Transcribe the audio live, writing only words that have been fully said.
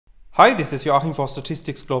Hi, this is Joachim for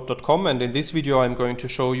statisticsglobe.com, and in this video I'm going to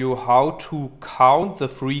show you how to count the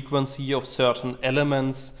frequency of certain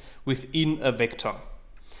elements within a vector.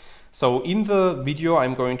 So in the video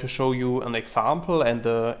I'm going to show you an example, and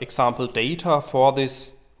the example data for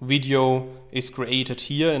this video is created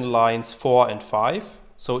here in lines 4 and 5.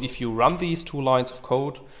 So if you run these two lines of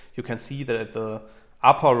code, you can see that at the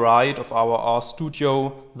upper right of our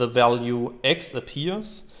RStudio the value x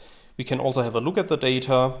appears. We can also have a look at the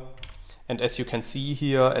data. And as you can see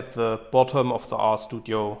here at the bottom of the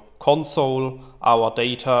RStudio console, our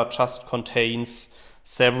data just contains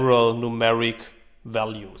several numeric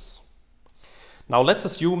values. Now let's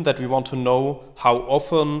assume that we want to know how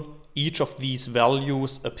often each of these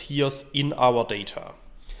values appears in our data.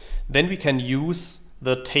 Then we can use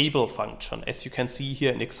the table function, as you can see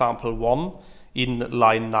here in example 1 in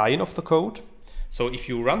line 9 of the code. So if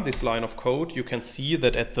you run this line of code, you can see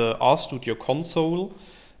that at the RStudio console,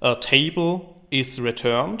 a table is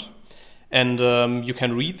returned, and you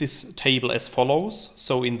can read this table as follows.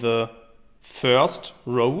 So in the first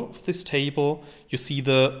row of this table, you see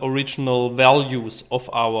the original values of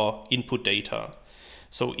our input data.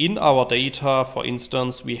 So in our data, for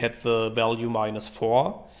instance, we had the value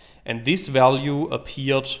 -4, and this value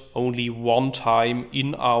appeared only one time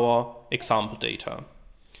in our example data.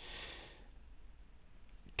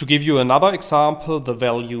 To give you another example, the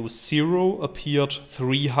value 0 appeared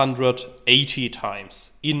 380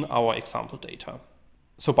 times in our example data.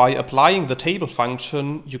 So by applying the table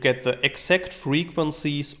function, you get the exact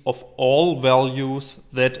frequencies of all values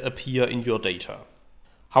that appear in your data.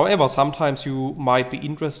 However, sometimes you might be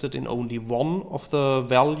interested in only one of the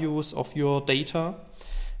values of your data.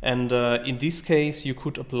 And in this case, you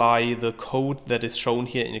could apply the code that is shown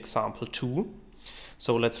here in example 2.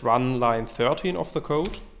 So let's run line 13 of the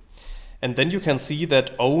code. And then you can see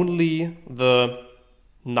that only the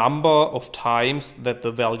number of times that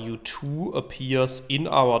the value 2 appears in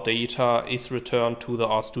our data is returned to the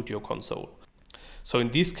RStudio console. So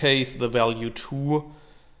in this case, the value 2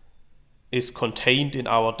 is contained in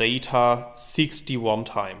our data 61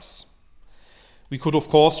 times. We could of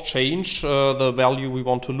course change the value we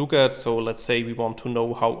want to look at. So let's say we want to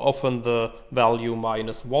know how often the value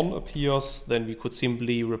 -1 appears. Then we could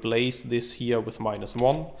simply replace this here with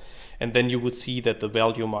 -1. And then you would see that the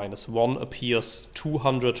value -1 appears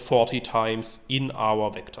 240 times in our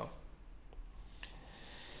vector.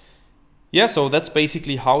 Yeah, so that's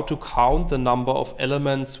basically how to count the number of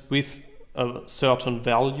elements with a certain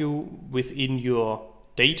value within your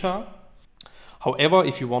data. However,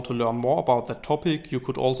 if you want to learn more about that topic, you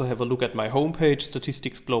could also have a look at my homepage,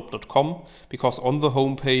 statisticsglobe.com, because on the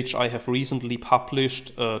homepage I have recently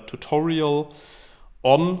published a tutorial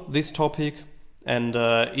on this topic. And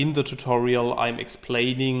in the tutorial, I'm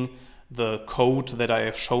explaining the code that I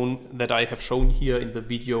have shown here in the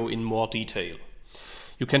video in more detail.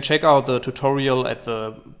 You can check out the tutorial at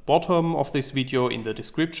the bottom of this video in the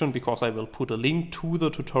description, because I will put a link to the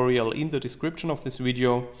tutorial in the description of this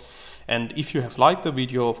video. And if you have liked the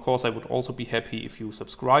video, of course, I would also be happy if you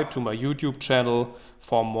subscribe to my YouTube channel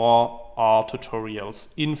for more R tutorials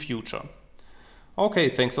in future. Okay,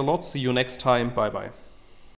 thanks a lot. See you next time. Bye bye.